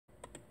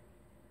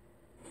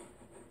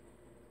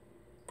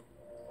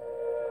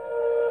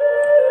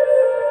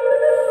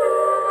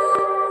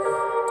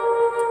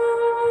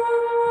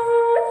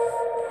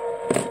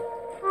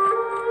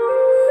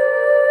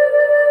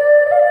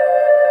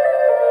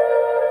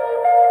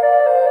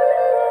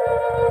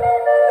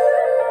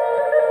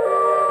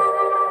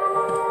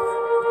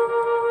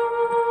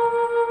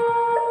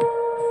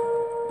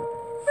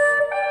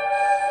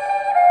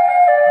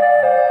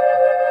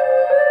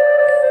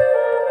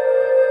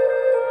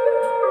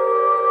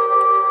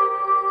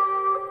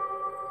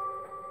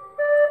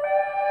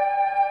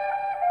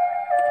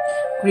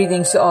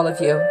Greetings to all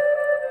of you,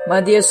 my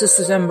dear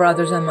sisters and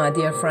brothers and my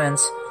dear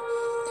friends,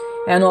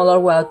 and all are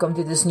welcome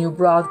to this new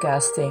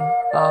broadcasting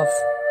of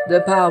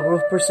the power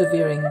of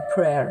persevering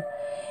prayer.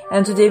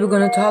 And today we're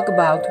going to talk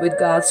about with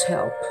God's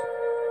help.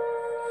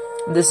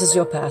 This is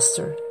your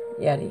pastor,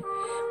 Yeti.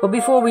 But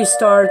before we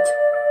start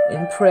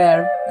in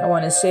prayer, I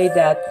want to say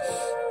that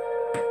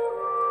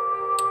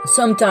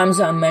sometimes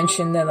I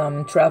mention that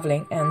I'm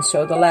traveling, and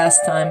so the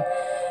last time,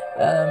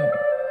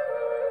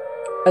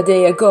 a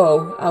day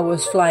ago, I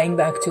was flying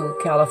back to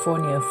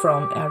California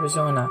from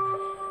Arizona.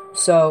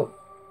 So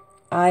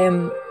I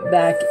am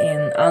back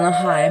in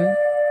Anaheim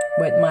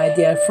with my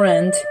dear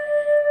friend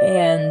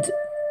and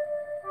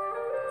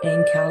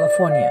in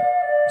California.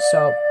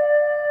 So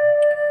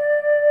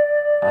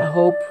I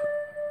hope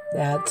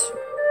that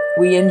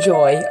we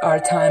enjoy our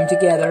time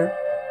together,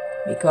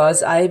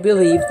 because I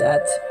believe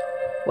that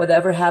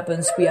whatever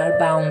happens, we are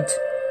bound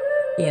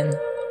in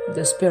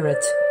the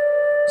Spirit.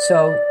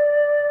 So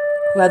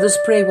let us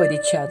pray with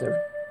each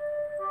other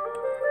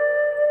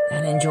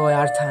and enjoy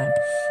our time.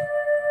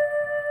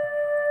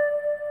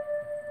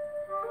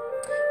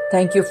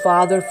 Thank you,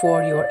 Father,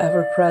 for your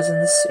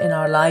ever-presence in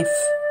our life,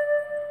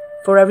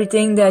 for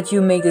everything that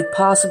you made it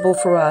possible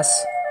for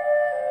us.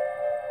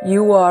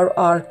 You are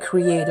our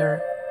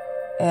Creator,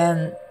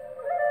 and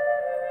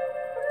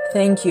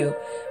thank you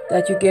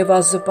that you give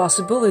us the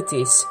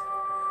possibilities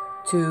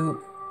to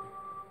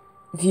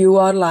view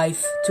our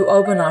life, to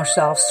open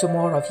ourselves to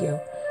more of you.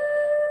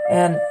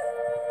 And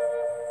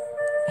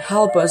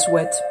help us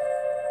with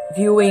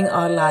viewing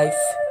our life,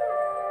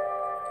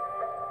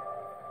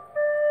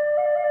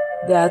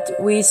 that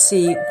we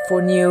see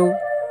for new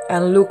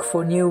and look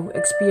for new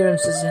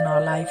experiences in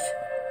our life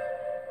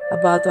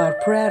about our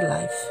prayer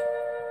life.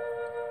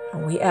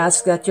 And we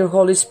ask that your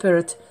Holy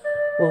Spirit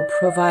will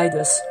provide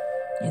us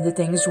in the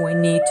things we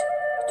need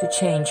to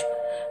change,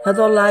 that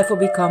our life will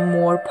become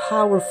more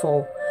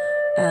powerful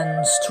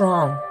and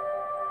strong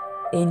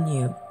in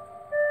you.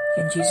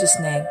 In Jesus'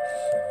 name,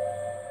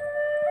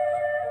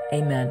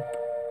 amen.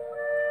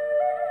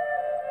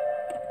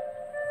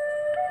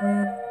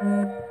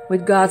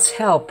 With God's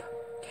help,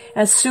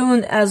 as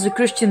soon as the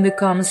Christian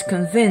becomes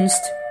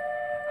convinced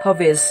of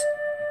his,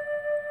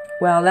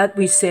 let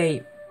me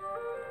say,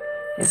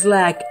 his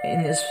lack in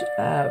his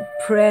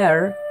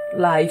prayer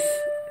life,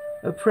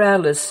 a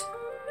prayerless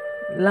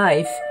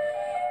life,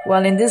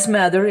 in this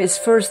matter, his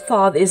first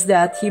thought is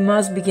that he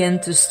must begin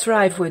to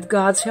strive with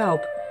God's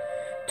help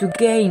to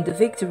gain the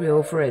victory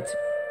over it.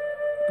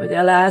 But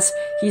alas,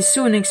 he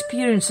soon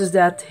experiences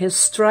that his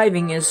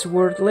striving is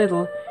worth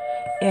little,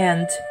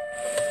 and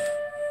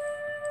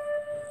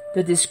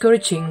the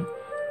discouraging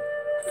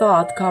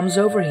thought comes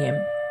over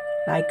him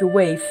like a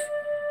wave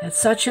that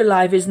such a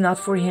life is not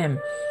for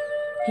him.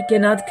 He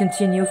cannot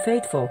continue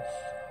faithful.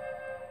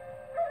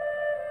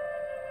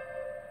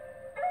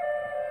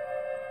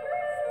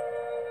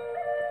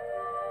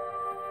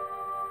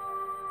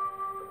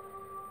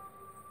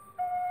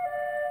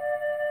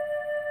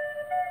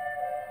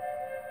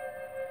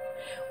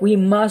 We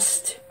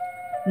must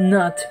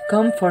not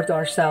comfort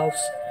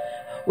ourselves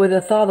with the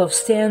thought of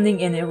standing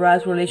in a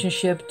right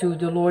relationship to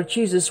the Lord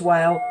Jesus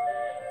while,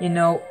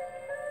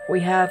 we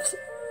have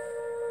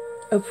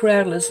a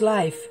prayerless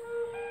life.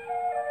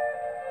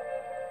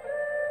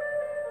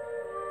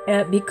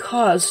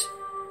 Because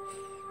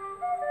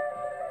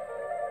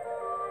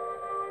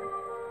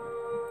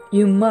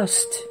you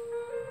must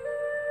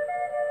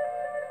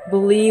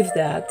believe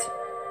that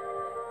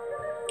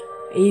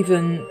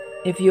even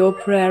if your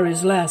prayer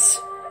is less,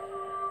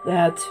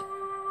 that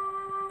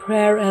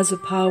prayer has a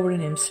power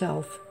in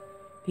himself,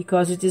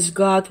 because it is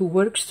God who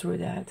works through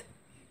that.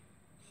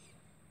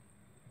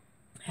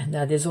 And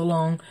that is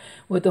along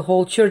with the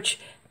whole church.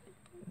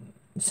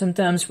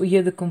 Sometimes we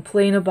hear the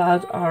complaint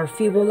about our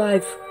feeble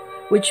life,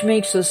 which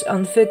makes us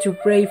unfit to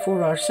pray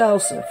for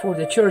ourselves, for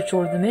the church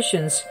or the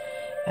missions,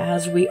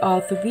 as we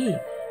ought to be.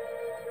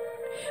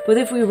 But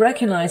if we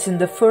recognize in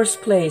the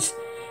first place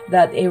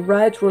that a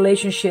right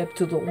relationship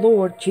to the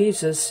Lord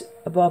Jesus,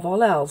 above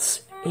all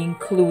else,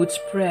 includes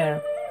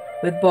prayer,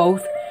 with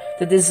both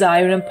the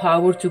desire and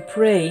power to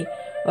pray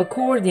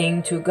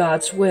according to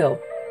God's will,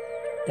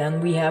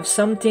 then we have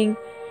something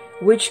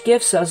which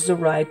gives us the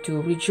right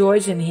to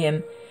rejoice in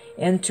Him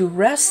and to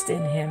rest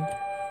in Him.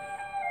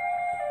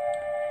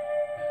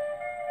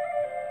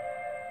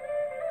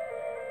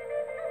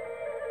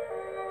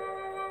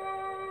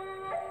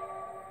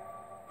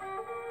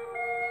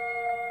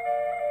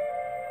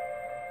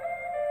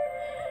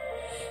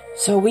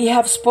 So we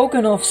have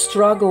spoken of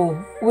struggle,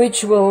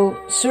 which will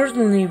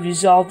certainly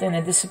result in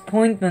a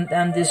disappointment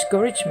and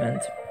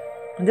discouragement.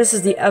 And this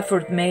is the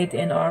effort made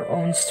in our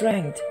own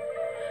strength.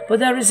 But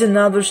there is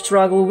another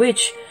struggle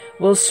which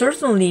will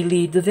certainly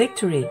lead to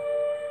victory.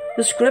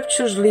 The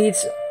Scriptures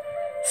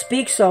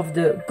speaks of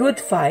the good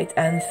fight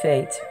and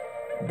faith.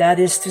 That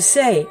is to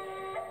say,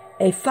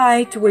 a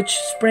fight which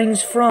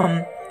springs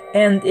from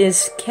and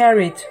is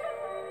carried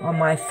on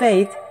my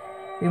faith.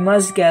 We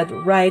must get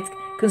right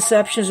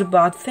conceptions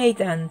about faith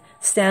and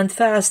stand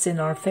fast in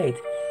our faith.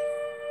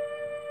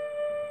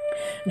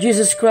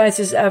 Jesus Christ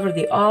is ever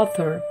the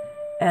author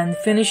and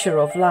finisher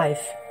of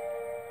life.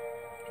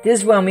 It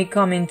is when we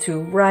come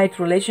into right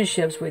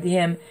relationships with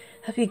Him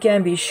that we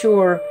can be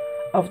sure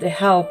of the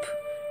help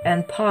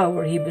and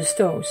power He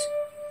bestows.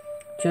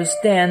 Just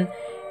then,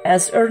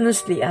 as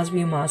earnestly as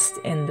we must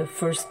in the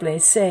first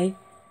place say,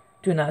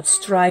 do not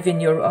strive in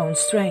your own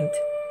strength.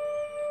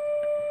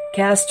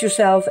 Cast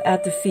yourself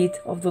at the feet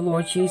of the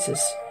Lord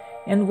Jesus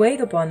and wait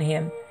upon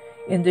Him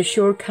in the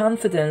sure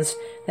confidence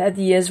that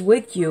He is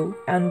with you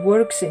and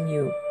works in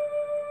you.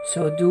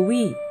 So do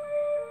we.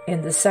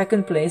 In the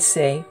second place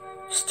say,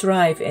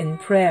 strive in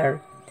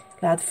prayer.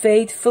 Let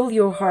faith fill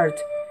your heart,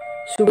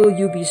 so will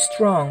you be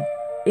strong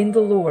in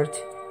the Lord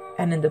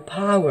and in the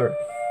power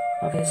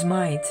of His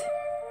might.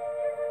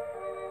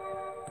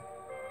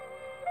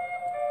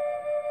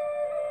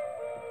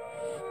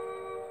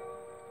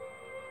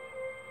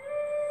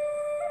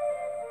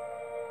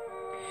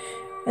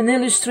 An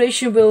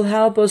illustration will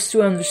help us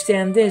to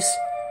understand this.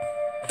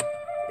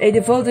 A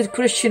devoted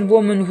Christian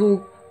woman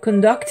who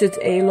conducted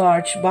a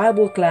large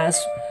Bible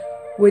class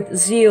with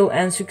zeal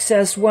and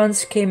success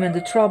once came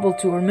into trouble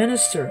to her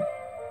minister.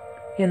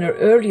 In her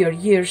earlier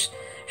years,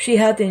 she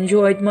had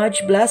enjoyed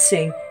much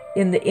blessing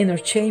in the inner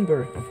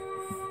chamber.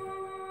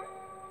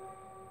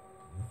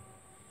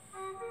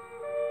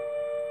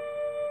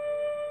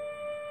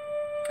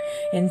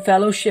 In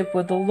fellowship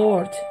with the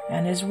Lord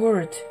and His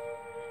Word.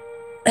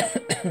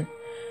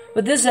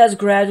 But this has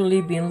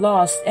gradually been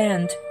lost,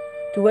 and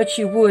to what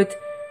she would,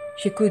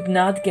 she could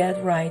not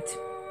get right.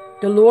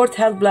 The Lord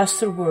had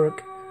blessed her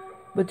work,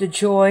 but the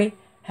joy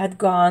had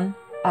gone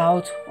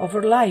out of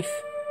her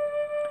life.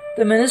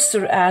 The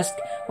minister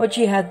asked what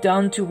she had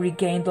done to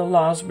regain the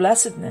lost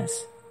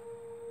blessedness.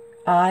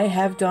 I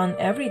have done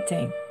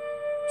everything,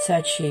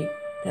 said she,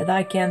 that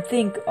I can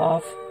think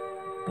of,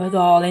 but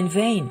all in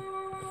vain.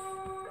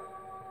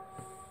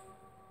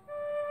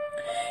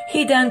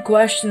 He then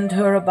questioned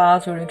her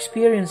about her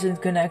experience in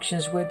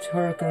connections with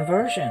her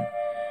conversion.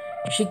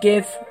 She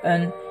gave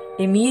an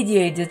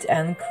immediate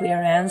and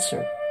clear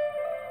answer.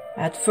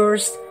 At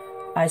first,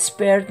 I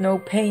spared no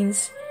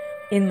pains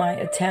in my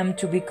attempt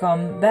to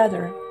become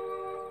better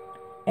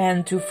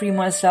and to free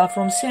myself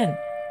from sin,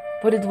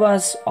 but it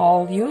was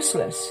all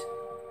useless.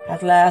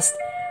 At last,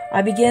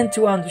 I began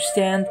to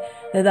understand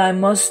that I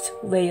must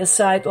lay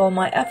aside all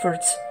my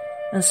efforts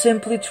and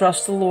simply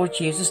trust the Lord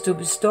Jesus to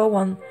bestow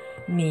on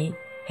me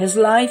His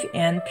life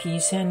and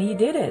peace, and He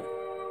did it.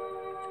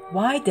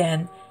 Why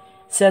then,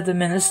 said the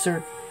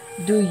minister,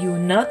 do you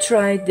not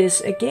try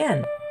this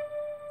again?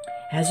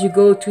 As you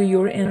go to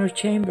your inner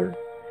chamber,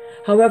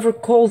 however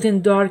cold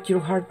and dark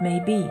your heart may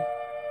be,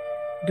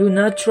 do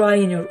not try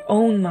in your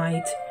own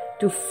might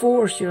to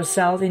force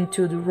yourself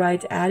into the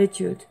right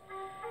attitude.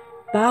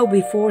 Bow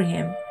before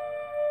Him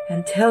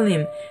and tell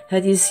Him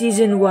that He sees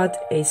in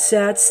what a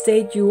sad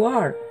state you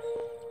are,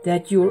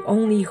 that your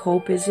only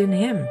hope is in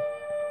Him.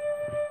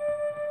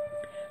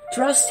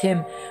 Trust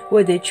Him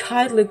with a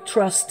childlike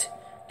trust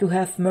to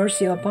have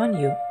mercy upon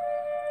you,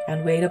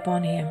 and wait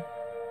upon Him.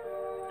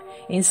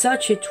 In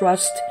such a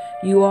trust,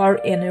 you are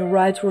in a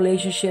right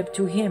relationship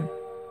to Him.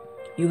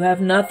 You have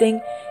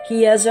nothing,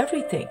 He has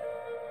everything.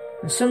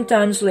 And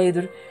sometimes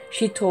later,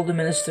 she told the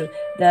minister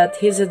that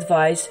his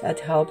advice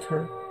had helped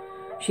her.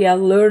 She had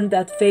learned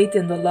that faith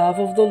in the love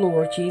of the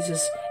Lord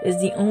Jesus is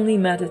the only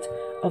method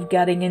of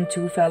getting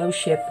into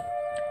fellowship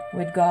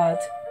with God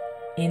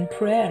in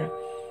prayer.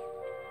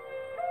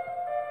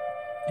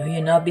 Do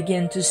you not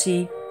begin to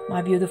see,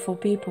 my beautiful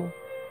people,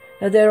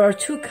 that there are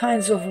two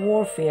kinds of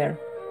warfare?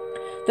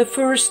 The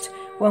first,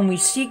 when we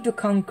seek to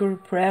conquer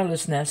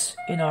prayerlessness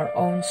in our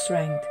own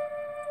strength.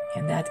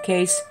 In that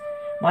case,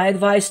 my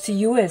advice to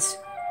you is,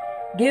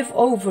 give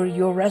over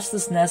your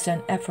restlessness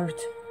and effort.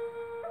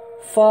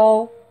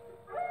 Fall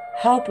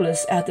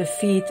helpless at the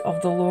feet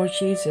of the Lord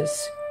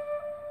Jesus.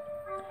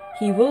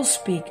 He will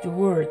speak the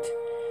word,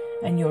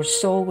 and your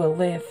soul will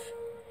live.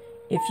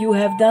 If you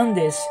have done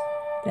this,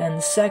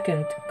 then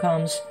second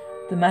comes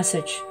the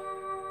message.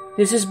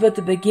 This is but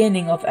the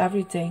beginning of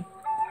everything.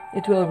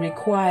 It will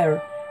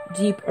require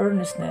deep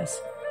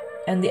earnestness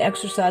and the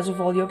exercise of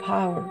all your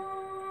power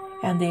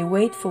and a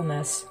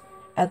wakefulness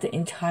at the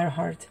entire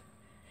heart,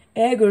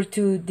 eager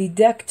to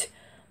detect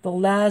the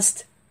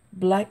last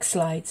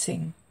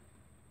backsliding.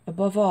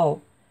 Above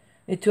all,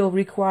 it will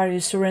require a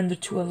surrender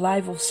to a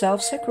life of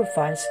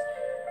self-sacrifice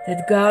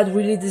that God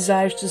really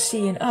desires to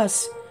see in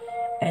us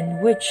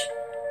and which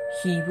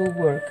He will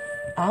work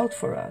out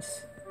for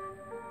us.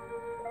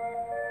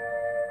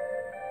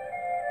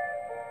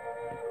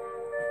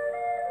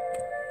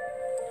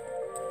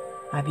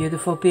 My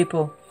beautiful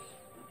people,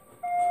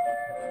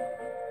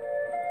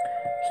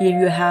 here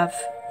you have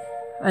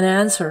an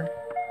answer.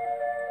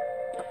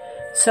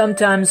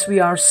 Sometimes we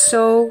are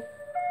so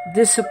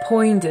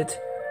disappointed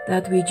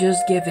that we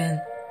just give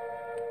in,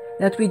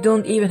 that we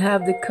don't even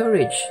have the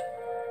courage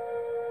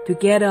to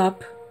get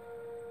up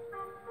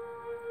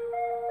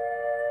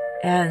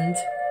and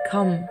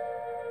come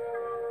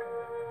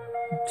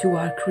to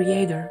our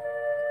Creator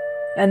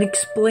and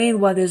explain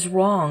what is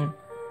wrong,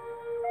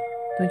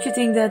 Don't you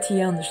think that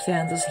He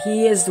understands us?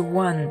 He is the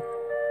one,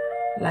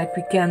 like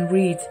we can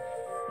read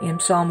in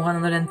Psalm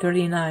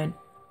 139.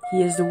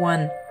 He is the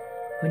one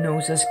who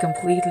knows us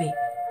completely.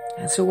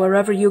 And so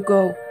wherever you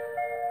go,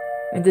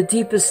 in the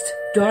deepest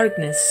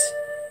darkness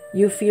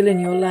you feel in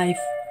your life,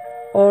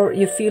 or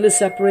you feel a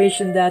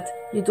separation that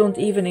you don't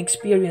even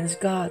experience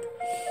God,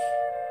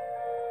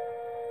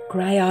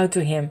 cry out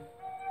to Him.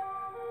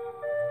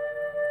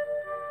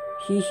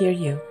 He hears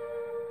you.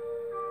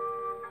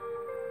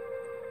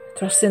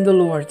 Trust in the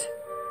Lord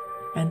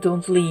and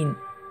don't lean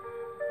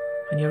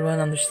on your own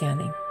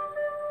understanding.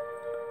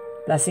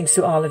 Blessings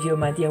to all of you,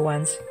 my dear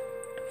ones.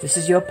 This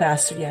is your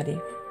Pastor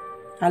Yeti.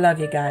 I love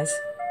you guys.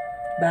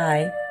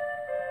 Bye.